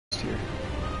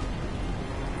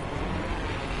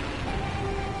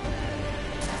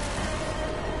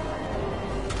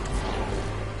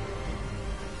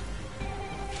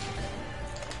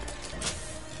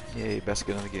Yay, best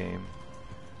gun in the game.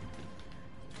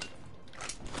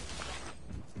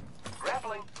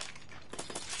 Grappling.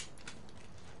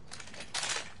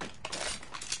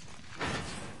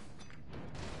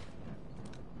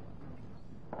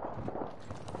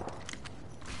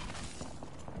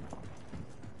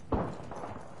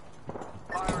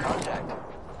 Contact.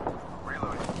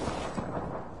 Reloading.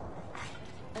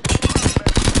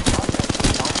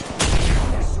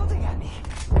 They're shooting at me.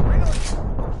 Reloading.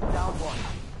 Down one.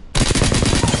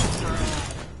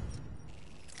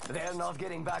 They're not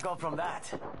getting back up from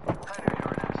that. I knew you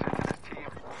were an asset to this team.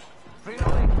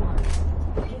 Reloading.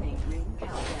 Beginning ring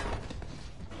countdown.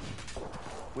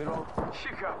 We don't. She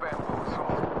got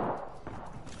bamboozled.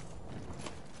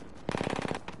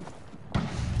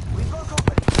 We broke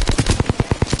open.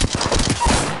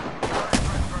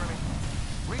 Right in front of me.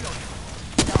 Reloading.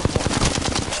 Down one.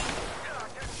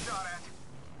 Getting shot at.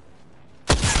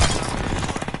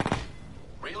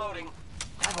 Reloading.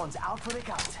 That one's out for the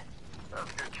count.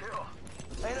 That's a good kill.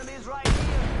 Enemies right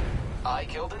here. I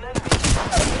killed an enemy.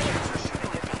 Enemies are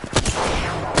shooting at me.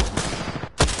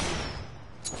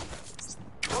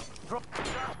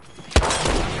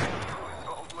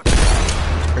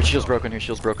 Her shield's broken, her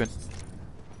shield's broken.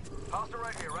 Hostile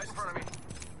right here, right in front of me.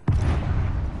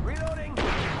 Reloading.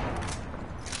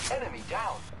 Enemy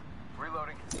down.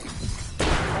 Reloading. I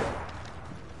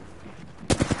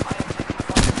am taking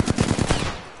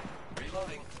fire.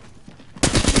 Reloading.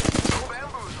 No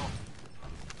bamboozle.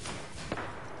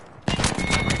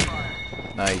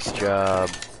 Nice job.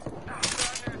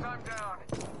 Bad news, I'm down.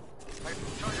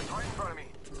 Target's right in front of me.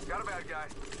 Got a bad guy.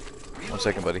 1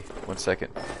 second, buddy. 1 second.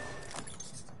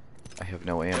 I have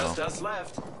no ammo. Just us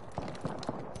left.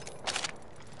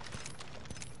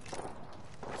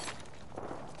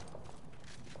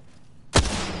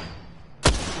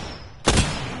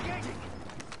 Engaging.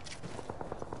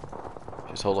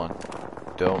 Just hold on.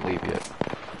 Don't leave yet.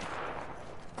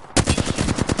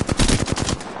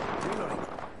 Reloading.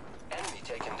 Enemy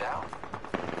taken down.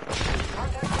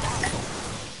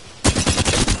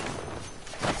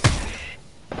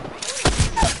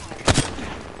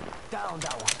 Down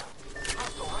that one.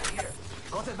 Hostile right here.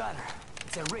 Got a banner.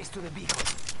 It's a race to the beacon.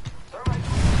 Thermite.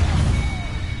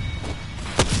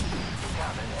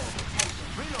 Down an enemy.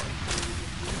 Reloading.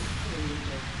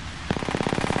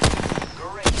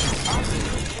 Great. I'm the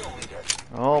new kill leader.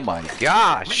 Oh my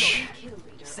gosh!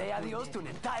 Say adios to an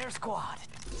entire squad.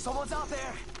 Someone's out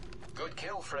there. Good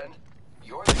kill, friend.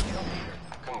 You're the kill leader.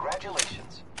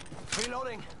 Congratulations.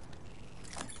 Reloading.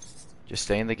 Just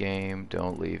stay in the game.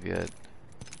 Don't leave yet.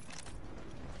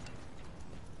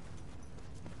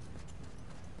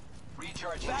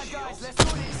 Recharging bad shields. Guys, let's do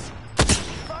this.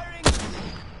 Firing.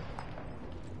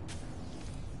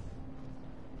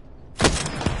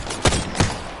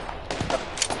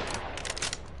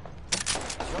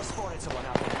 Just spotted someone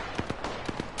out there.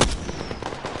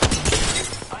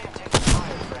 I am taking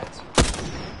fire, friends.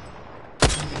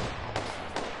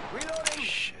 Reloading.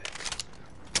 Shit.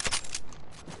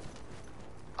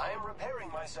 I am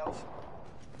repairing myself.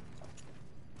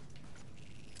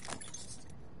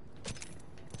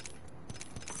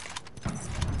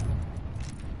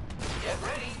 Get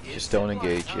ready. Just don't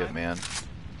engage yet, man.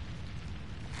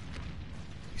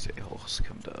 These a-holes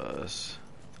come to us.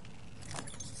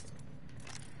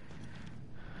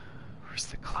 Where's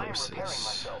the I am repairing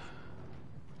closest? myself.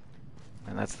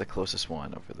 And that's the closest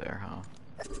one over there, huh?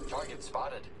 Target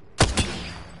spotted. Enemy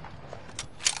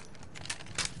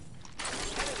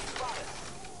spotted.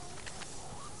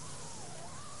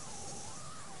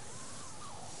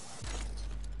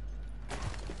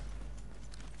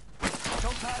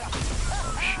 Don't pad up.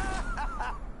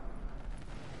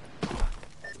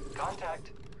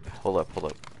 Contact. Hold up,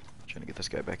 hold up. Trying to get this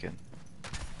guy back in.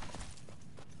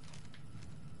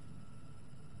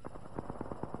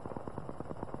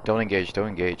 Don't engage,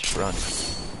 run.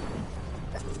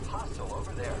 Hostile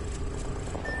over there.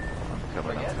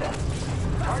 Coming Forget up. that.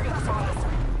 Target spotted.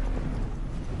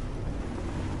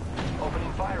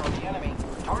 Opening fire on the enemy.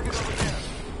 Target over there.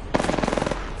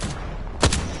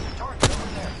 Target over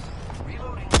there.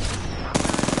 Reloading.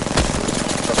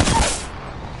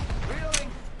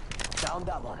 Reloading. Down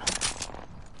that one.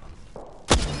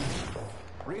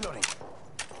 Reloading.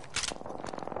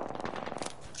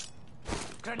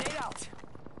 Grenade out.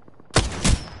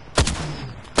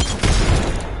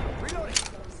 Reloading.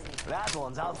 That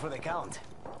one's out for the count.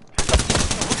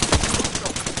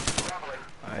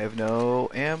 I have no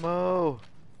ammo.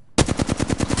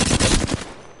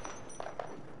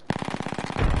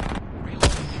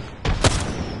 Reloading.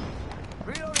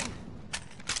 Reloading.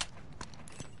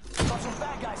 Got some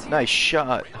bad guys here. Nice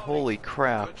shot. Reloading. Holy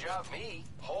crap. Good job, me.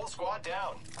 Whole squad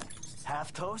down.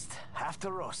 Half toast, half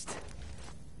to roast.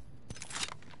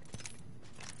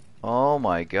 Oh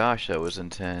my gosh, that was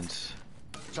intense.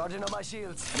 Charging on my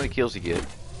shields. How many kills you get?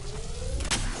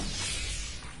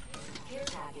 Care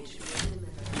package being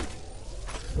delivered.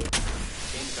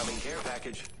 Incoming care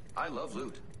package. I love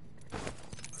loot.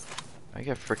 I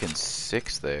got frickin'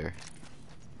 6 there.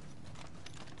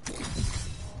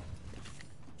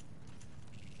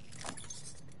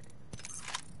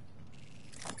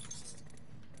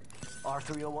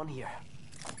 R301 here.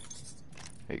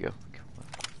 There you go.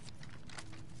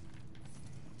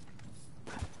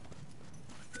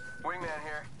 Wingman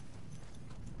here.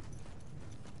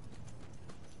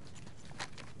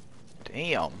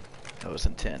 Damn, that was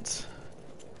intense.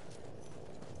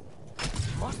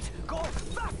 Must go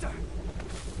faster.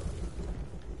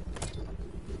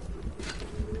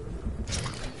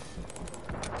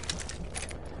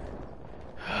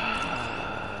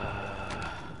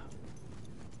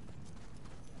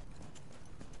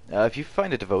 If you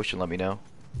find a devotion, let me know.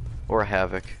 Or a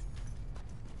havoc.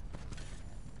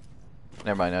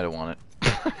 Never mind, I don't want it.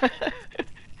 I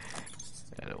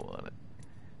don't want it.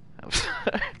 I'm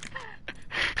sorry.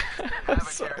 I'm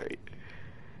sorry.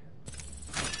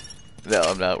 No,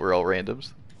 I'm not. We're all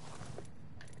randoms.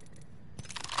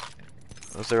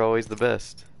 Those are always the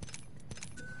best.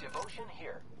 Devotion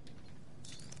here.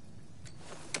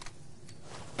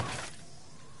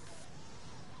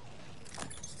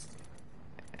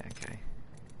 Okay.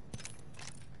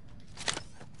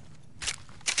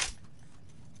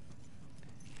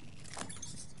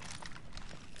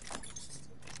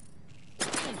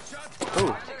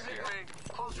 Oh,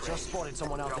 Just spotted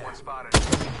someone out there. Spotted.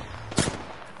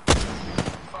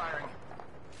 Firing.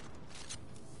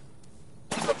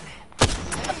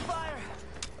 Fire!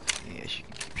 yeah, she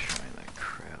can keep trying that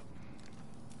crap.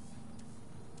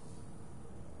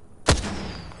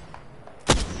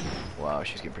 Wow,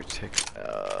 she's getting protected.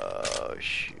 Oh,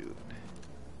 shoot.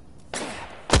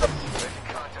 Making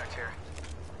contact here.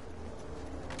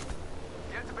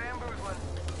 Get the bamboozling.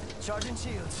 Charging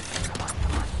shields.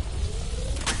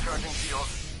 Recharging shield.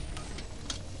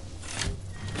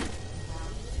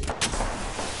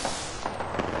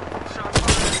 Shot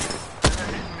fired. They're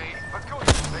hitting me. Let's go.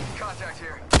 Making contact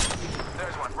here.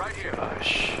 There's one right here.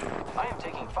 Gosh. I am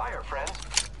taking fire, friends.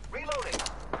 Reloading.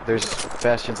 There's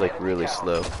Bastion's like really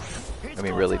slow. I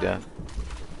mean, really down.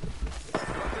 Come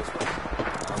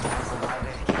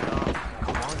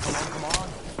on.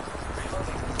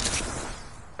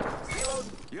 Reload.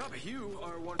 Yup, you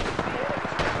are one.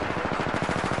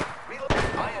 Reload.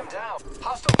 I am down.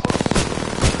 Hostile close.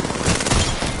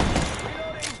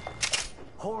 Reloading.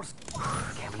 Horse.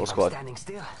 Can't believe squad. I'm standing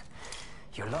still.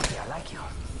 You're lucky. I like you.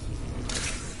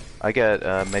 I got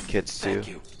medkits too. Thank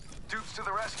you. Dupes to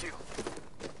the rescue.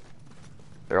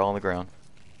 They're all on the ground.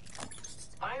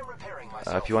 I am repairing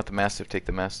myself. If you want the Mastiff, take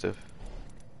the Mastiff.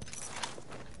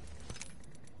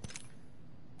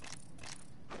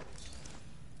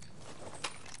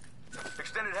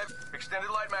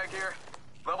 Extended light mag here.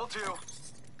 Level 2.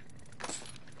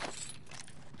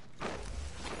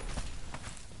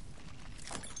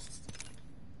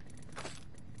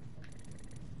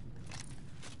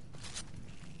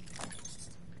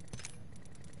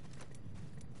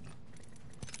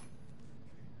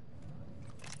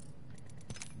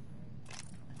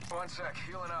 One sec,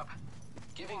 healing up.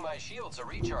 Giving my shields a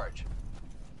recharge.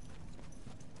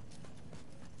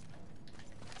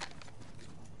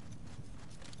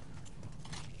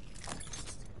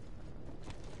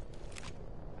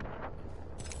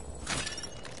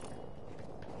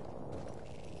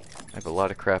 I have a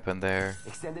lot of crap in there.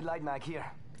 Extended light mag here.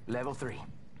 Level 3.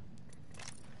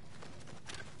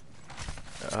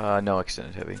 No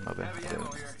extended heavy. My bad. Heavy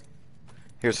ammo here.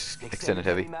 Here's extended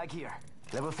heavy. mag here.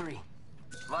 Level 3.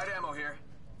 Light ammo here.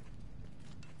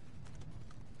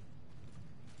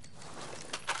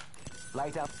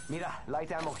 Light up. Mira,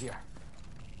 light ammo here.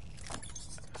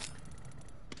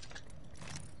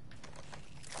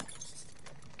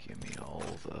 Give me all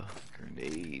the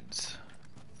grenades.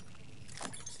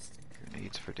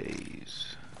 Grenades for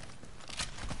days.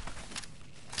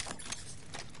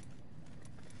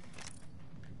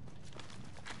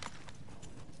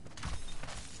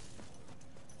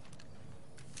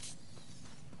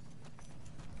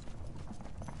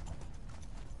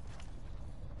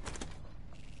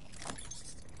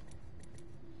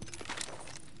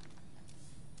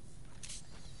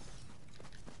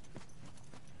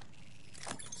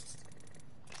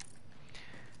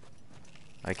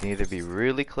 I can either be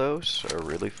really close or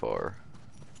really far.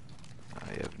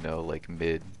 I have no like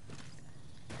mid.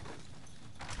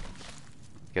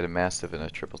 Get a Mastiff and a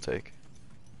triple take.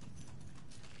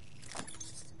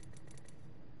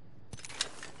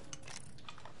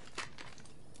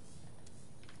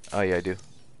 Oh yeah, I do.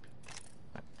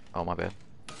 Oh my bad.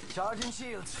 Charging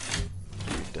shields.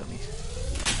 You dummy.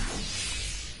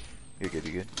 You're good.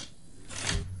 You're good.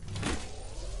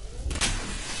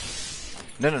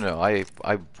 No. I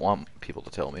want people to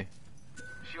tell me.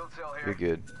 Shield cell here. You're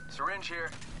good. Syringe here.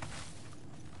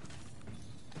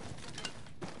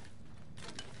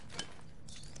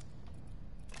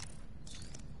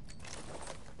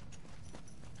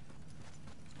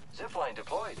 Zipline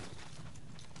deployed.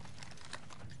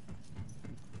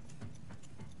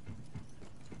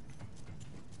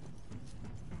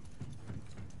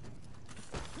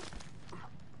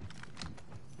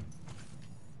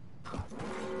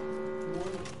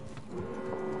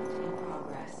 In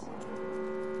progress.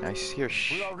 Nice here.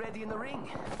 We're already in the ring.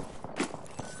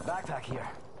 Backpack here.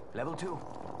 Level 2.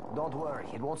 Don't worry,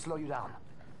 it won't slow you down.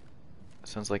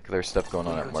 Sounds like there's stuff going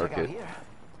on We at could check out market. here.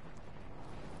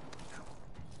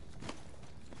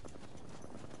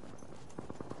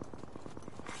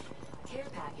 Care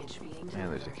package being Man,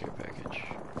 there's a delivered. care package.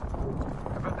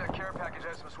 I bet that care package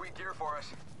has some sweet gear for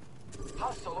us.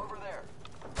 Hostile over there.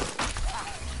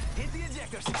 Hit the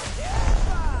ejector seat.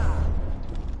 Yeah!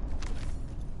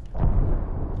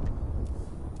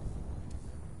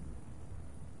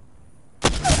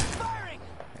 Firing!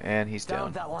 And he's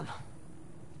Down down. that one.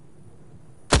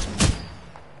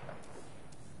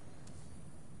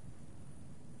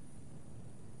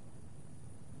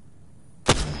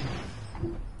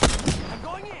 I'm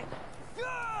going in.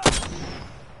 Ah!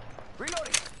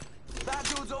 Reloading. Bad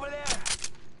dude's over there.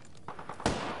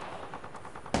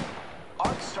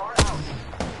 Arc star out.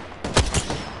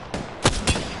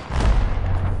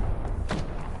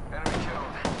 Enemy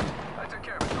killed. I took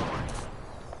care of it, don't worry.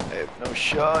 I have no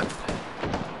shot.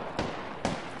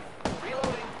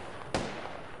 Reloading.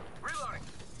 Reloading.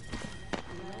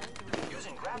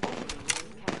 Using grapple.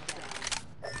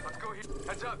 Let's go here.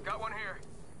 Heads up, got one here.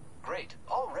 Great.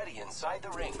 Already inside the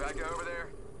ring. Bad guy over there.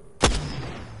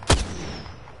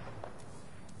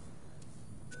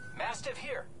 Mastiff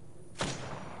here.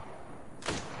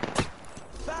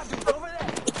 Bad dude over there.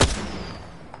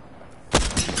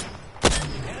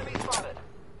 Enemy spotted.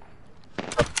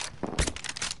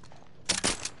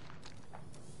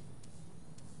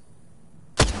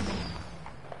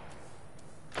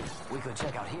 We could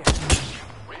check out here.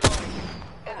 Reloading.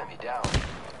 Enemy down.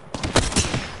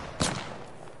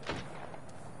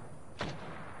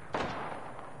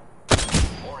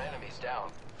 More enemies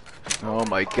down. Oh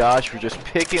my gosh, we're just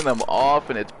picking them off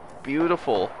and it's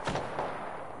beautiful.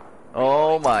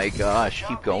 Oh my gosh,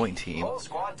 keep going, team. Whole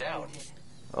squad down.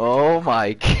 Oh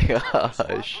my gosh. Squad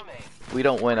remain. If we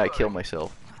don't win, I kill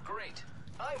myself. Great.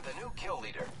 I'm the new kill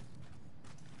leader.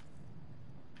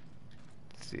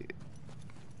 Let's see.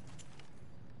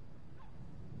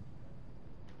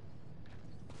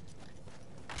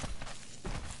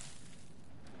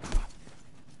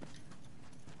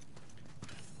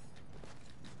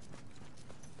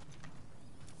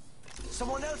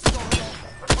 Someone else is over there.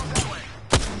 Let's move that way.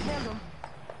 Nailed him.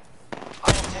 I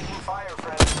am taking fire,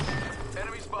 friends.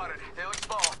 Enemy spotted. They look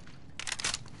small.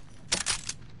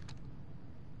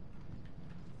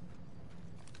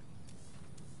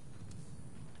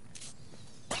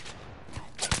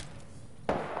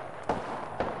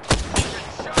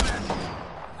 Shot at.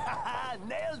 Haha,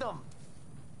 nailed him.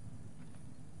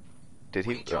 Did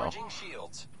he? Oh. Recharging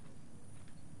shields.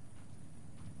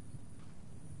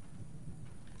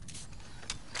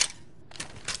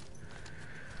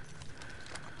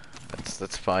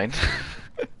 That's fine.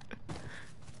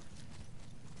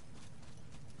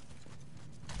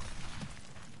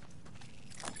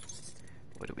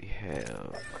 What do we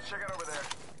have? Let's check out over there.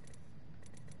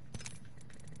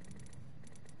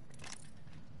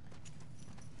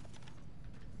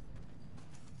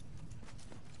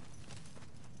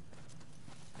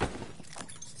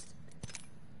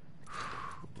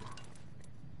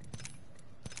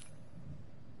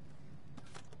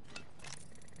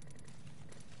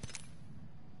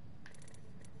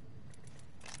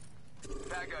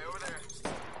 Bad guy over there.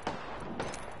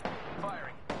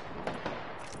 Firing.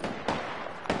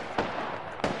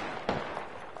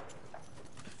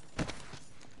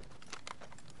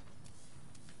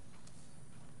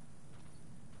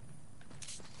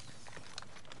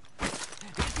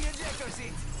 Hit the ejector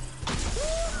seat.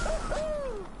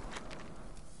 Woo-hoo-hoo.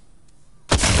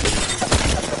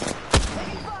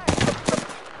 Taking fire.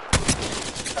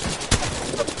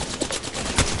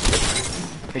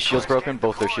 His shield's broken.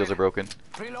 Both their shields are broken.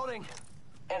 Reloading.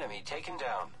 Enemy taken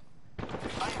down.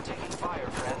 I am taking fire,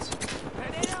 friends.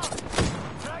 Grenade out.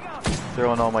 Drag out.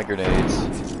 Throwing all my grenades.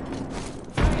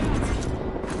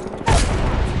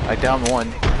 I downed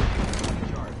one.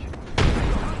 Charge.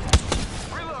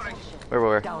 Reloading.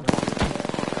 Where? Down. Fired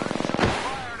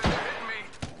and they're hitting me.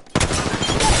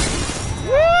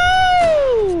 Woo!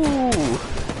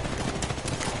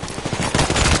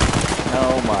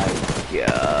 Oh my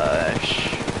gosh.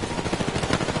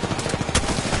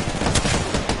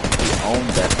 We owned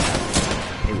that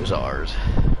map. It was ours.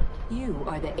 You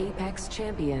are the Apex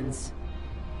champions.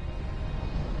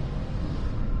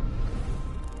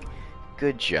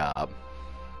 Good job.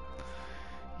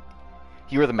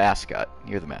 You're the mascot.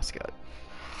 You're the mascot.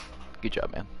 Good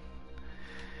job, man.